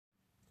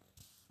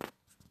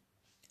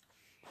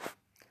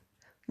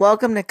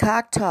Welcome to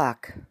Cock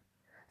Talk.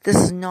 This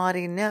is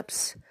Naughty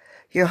Nips,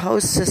 your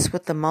hostess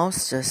with the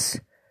mostest,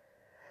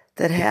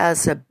 that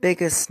has the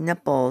biggest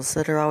nipples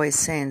that are always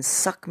saying,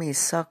 suck me,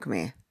 suck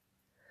me.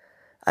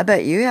 I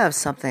bet you have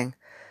something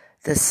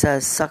that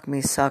says, suck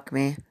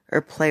me, or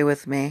play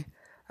with me,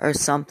 or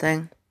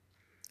something.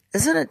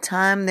 Isn't it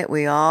time that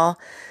we all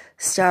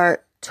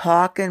start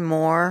talking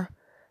more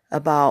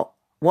about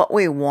what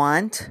we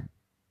want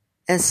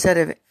instead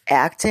of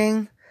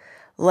acting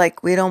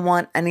like we don't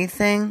want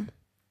anything?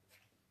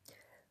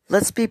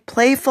 Let's be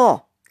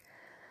playful.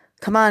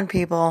 Come on,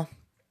 people.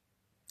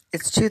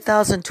 It's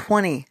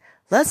 2020.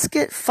 Let's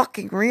get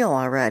fucking real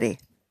already.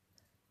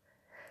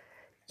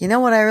 You know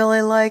what I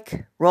really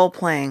like?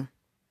 Role-playing.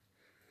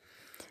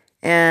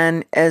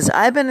 And as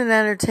I've been an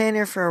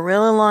entertainer for a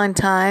really long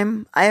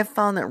time, I have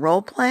found that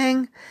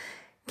role-playing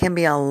can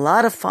be a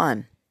lot of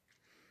fun.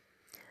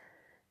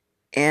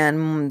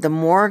 And the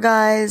more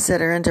guys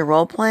that are into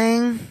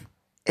role-playing,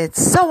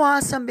 it's so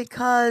awesome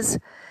because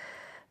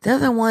they're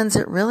the ones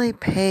that really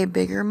pay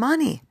bigger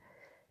money.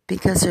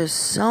 Because there's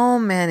so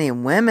many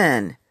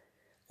women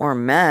or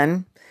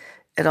men,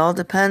 it all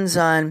depends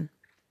on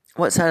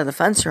what side of the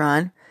fence you're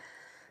on,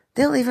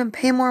 they'll even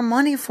pay more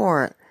money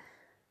for it.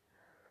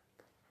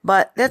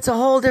 But that's a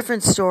whole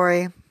different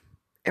story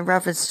in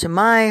reference to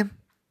my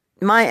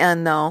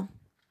end, though.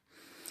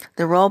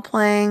 The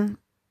role-playing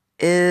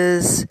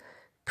is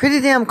pretty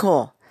damn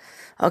cool.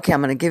 Okay,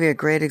 I'm going to give you a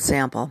great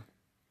example.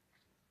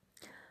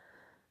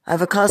 I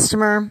have a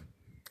customer.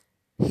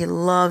 He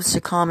loves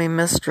to call me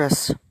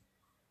mistress.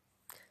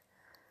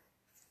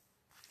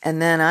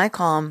 And then I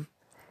call him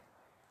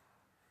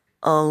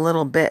a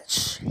little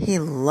bitch. He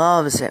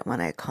loves it when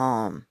I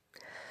call him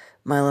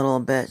my little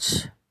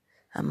bitch.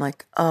 I'm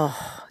like,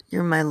 oh,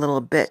 you're my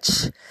little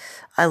bitch.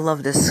 I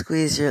love to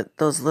squeeze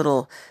those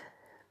little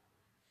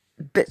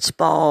bitch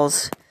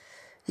balls.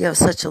 You have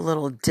such a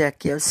little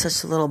dick. You have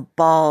such little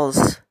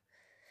balls.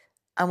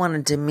 I want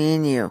to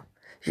demean you.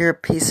 You're a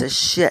piece of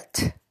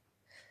shit.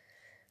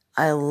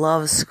 I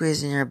love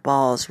squeezing your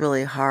balls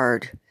really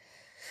hard.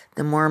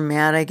 The more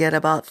mad I get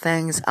about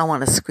things, I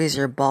want to squeeze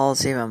your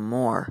balls even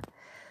more.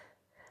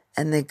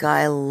 And the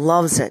guy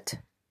loves it.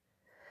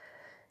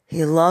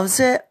 He loves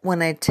it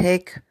when I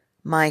take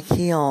my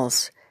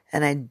heels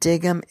and I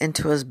dig them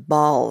into his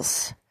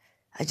balls.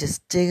 I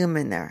just dig them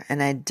in there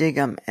and I dig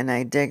them and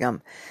I dig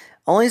them.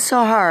 Only so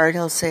hard,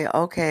 he'll say,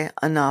 okay,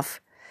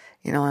 enough.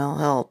 You know,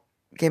 he'll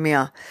give me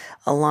a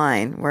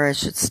line where I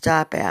should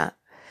stop at.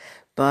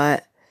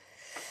 But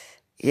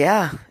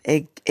yeah,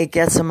 it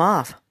gets him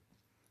off.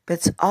 But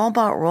it's all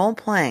about role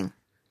playing.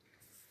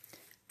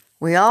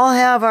 We all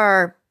have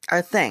our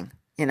thing,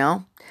 you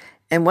know.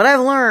 And what I've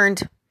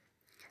learned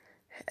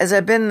as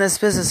I've been in this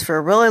business for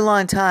a really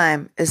long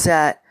time is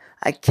that,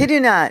 I kid you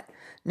not,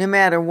 no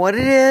matter what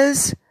it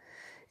is,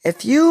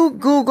 if you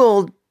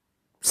Googled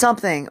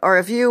something or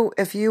if you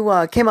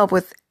came up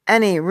with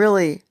any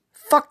really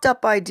fucked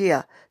up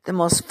idea, the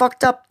most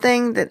fucked up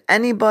thing that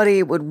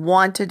anybody would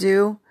want to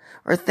do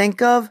or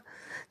think of,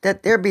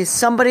 that there'd be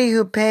somebody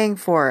who paying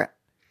for it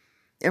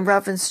in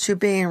reference to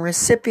being a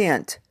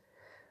recipient.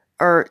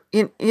 Or,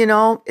 you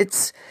know,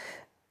 it's,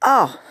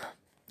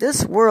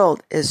 this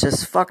world is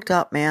just fucked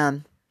up,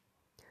 man.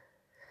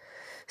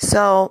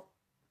 So,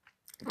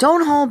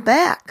 don't hold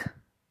back.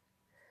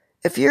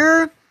 If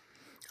you're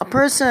a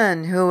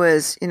person who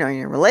is, you know, in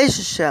a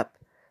relationship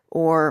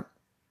or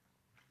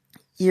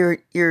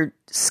you're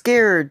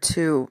scared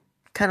to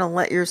kind of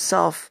let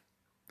yourself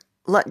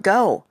let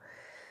go,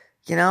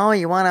 you know,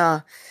 you want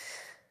to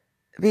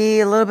be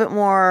a little bit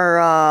more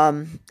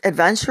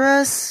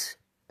adventurous,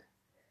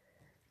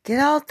 get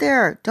out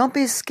there. Don't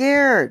be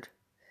scared.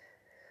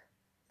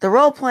 The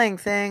role-playing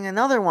thing,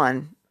 another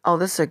one. Oh,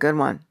 this is a good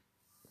one.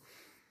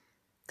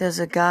 There's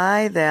a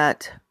guy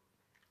that,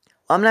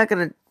 I'm not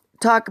going to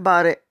talk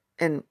about it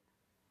in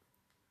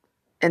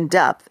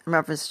depth in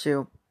reference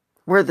to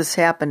where this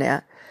happened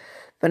at.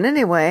 But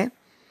anyway,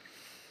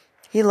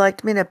 he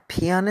liked me to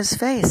pee on his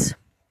face.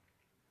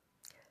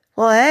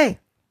 Well, hey,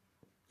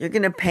 you're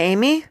going to pay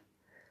me?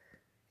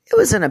 It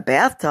was in a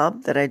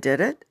bathtub that I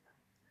did it.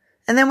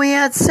 And then we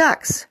had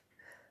sex.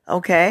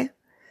 Okay.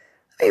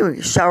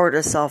 We showered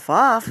ourselves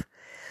off.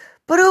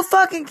 But who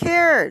fucking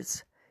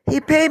cares?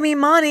 He paid me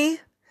money.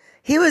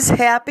 He was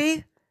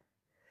happy.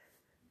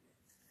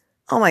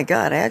 Oh my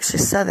God, I actually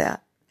said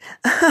that.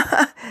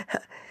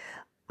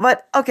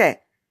 But, okay.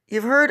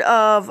 You've heard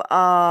of,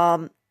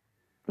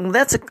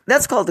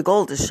 that's called the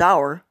golden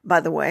shower, by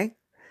the way.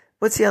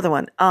 What's the other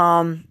one?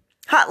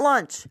 Hot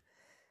lunch.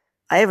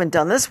 I haven't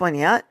done this one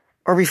yet,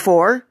 or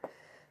before,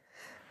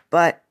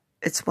 but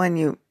it's when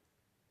you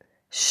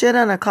shit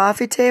on a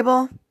coffee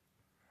table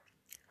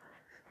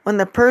when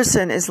the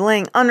person is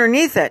laying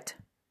underneath it.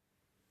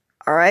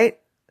 All right?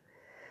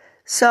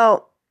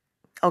 So,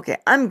 okay,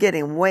 I'm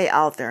getting way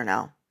out there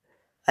now.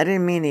 I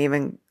didn't mean to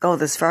even go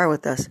this far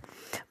with this.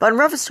 But in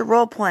reference to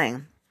role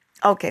playing,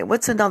 okay,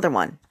 what's another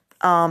one?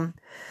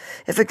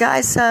 If a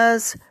guy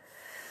says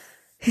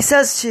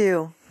to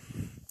you,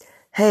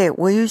 hey,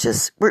 will you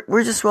just,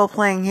 we're just role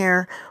playing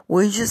here.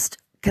 Will you just,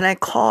 can I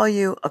call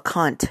you a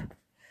cunt?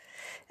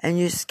 And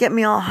you just get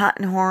me all hot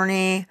and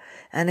horny,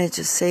 and I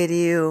just say to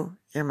you,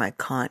 you're my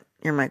cunt,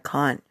 you're my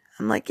cunt.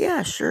 I'm like,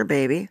 yeah, sure,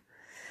 baby.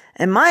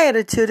 And my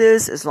attitude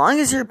is, as long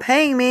as you're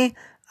paying me,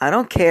 I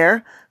don't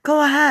care.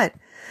 Go ahead.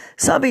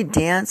 So I'll be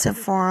dancing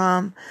for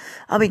him.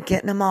 I'll be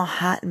getting him all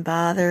hot and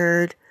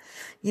bothered.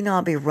 You know,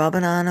 I'll be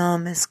rubbing on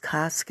him. His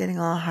cock's getting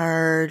all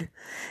hard.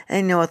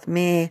 And you know, with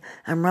me,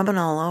 I'm rubbing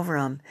all over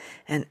him.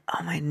 And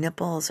oh, my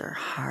nipples are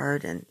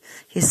hard. And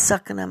he's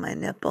sucking on my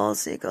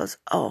nipples. He goes,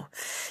 oh,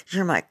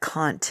 you're my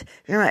cunt.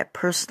 You're my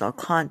personal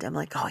cunt. I'm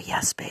like, oh,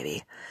 yes,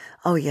 baby.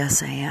 Oh,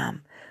 yes, I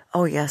am.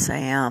 Oh, yes, I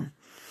am.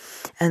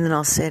 And then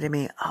I'll say to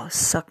me, oh,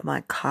 suck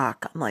my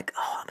cock. I'm like,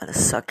 oh, I'm going to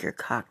suck your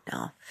cock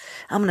now.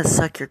 I'm going to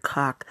suck your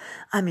cock.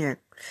 I'm your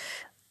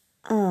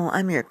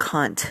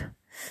cunt.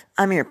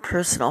 I'm your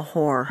personal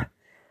whore.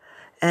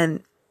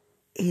 And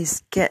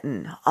he's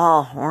getting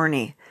all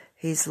horny.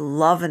 He's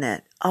loving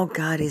it. Oh,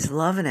 God, he's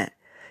loving it.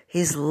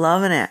 He's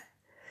loving it.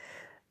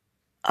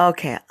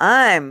 Okay,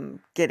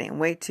 I'm getting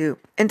way too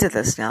into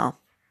this now.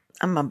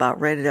 I'm about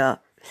ready to...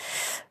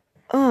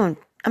 Oh,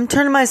 I'm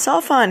turning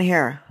myself on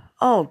here.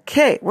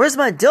 Okay, where's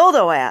my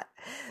dildo at?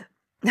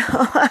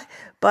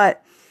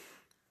 But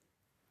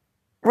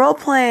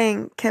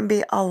role-playing can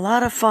be a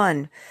lot of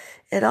fun.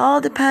 It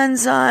all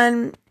depends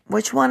on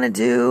what you want to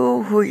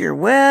do, who you're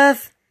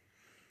with.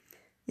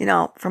 You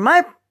know, from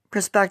my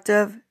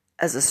perspective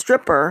as a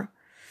stripper,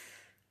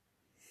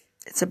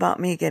 it's about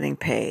me getting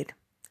paid.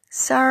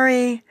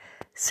 Sorry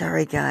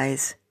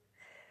guys.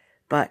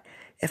 But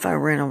if I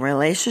were in a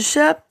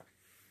relationship,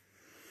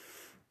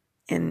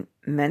 and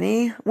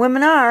many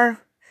women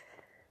are,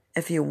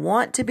 if you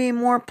want to be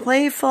more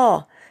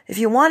playful, if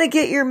you want to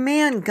get your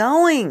man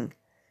going,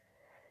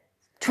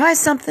 try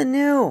something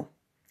new.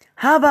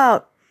 How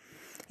about,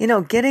 you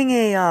know, getting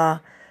a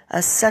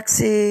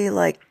sexy,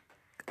 like,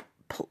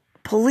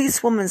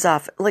 policewoman's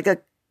outfit, like a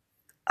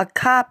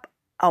cop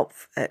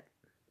outfit.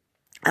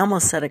 I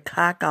almost said a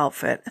cock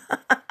outfit.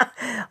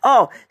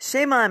 Oh,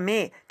 shame on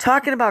me.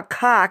 Talking about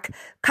cock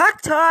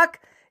talk.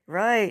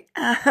 Right.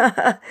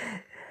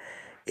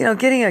 You know,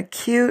 getting a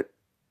cute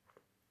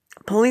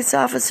police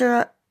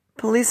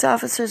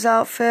officer's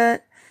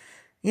outfit,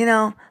 you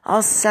know,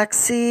 all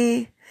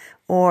sexy,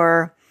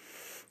 or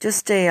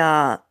just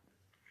a,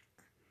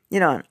 you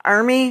know, an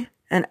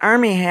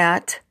army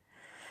hat,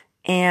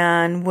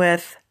 and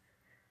with,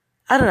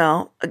 I don't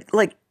know,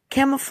 like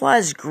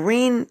camouflage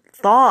green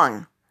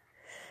thong,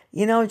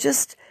 you know,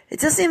 just, it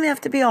doesn't even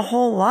have to be a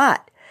whole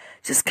lot.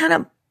 Just kind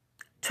of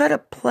try to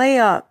play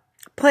a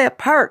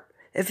part,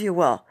 if you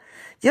will.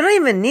 You don't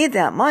even need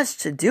that much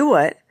to do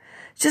it.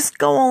 Just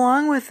go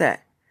along with it.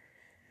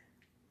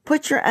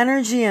 Put your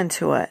energy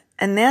into it.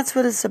 And that's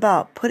what it's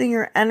about, putting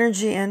your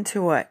energy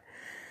into it.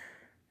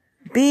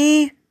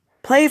 Be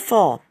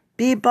playful.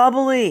 Be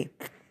bubbly.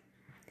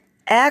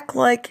 Act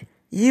like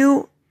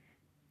you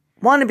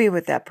want to be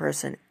with that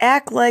person.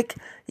 Act like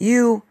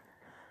you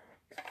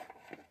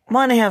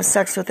want to have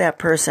sex with that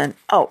person.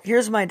 Oh,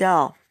 here's my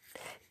doll.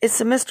 It's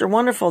a Mr.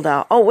 Wonderful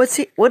doll. Oh,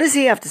 what does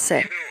he have to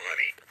say? You know,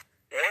 honey,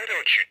 why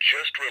don't you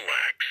just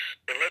relax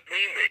and let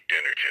me make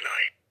dinner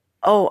tonight?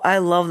 Oh, I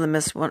love the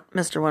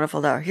Mr.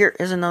 Wonderful doll.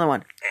 Here's another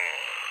one.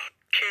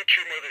 Can't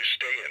your mother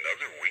stay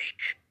another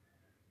week?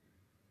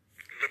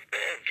 The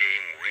ball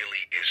game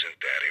really isn't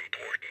that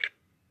important.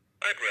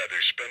 I'd rather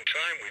spend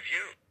time with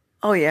you.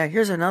 Oh, yeah,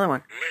 here's another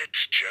one.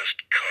 Let's just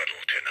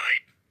cuddle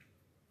tonight.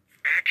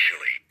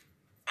 Actually,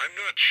 I'm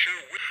not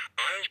sure.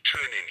 I'll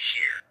turn in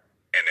here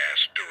and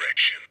ask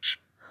directions.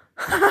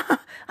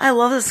 I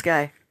love this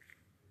guy.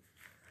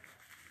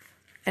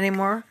 Any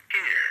more?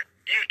 Here,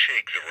 you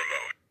take the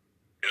remote.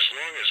 As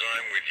long as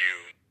I'm with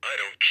you, I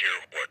don't care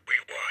what we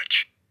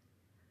watch.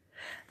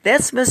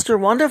 That's Mr.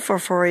 Wonderful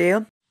for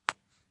you.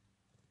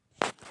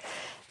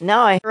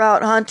 Now I hear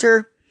out,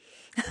 Hunter.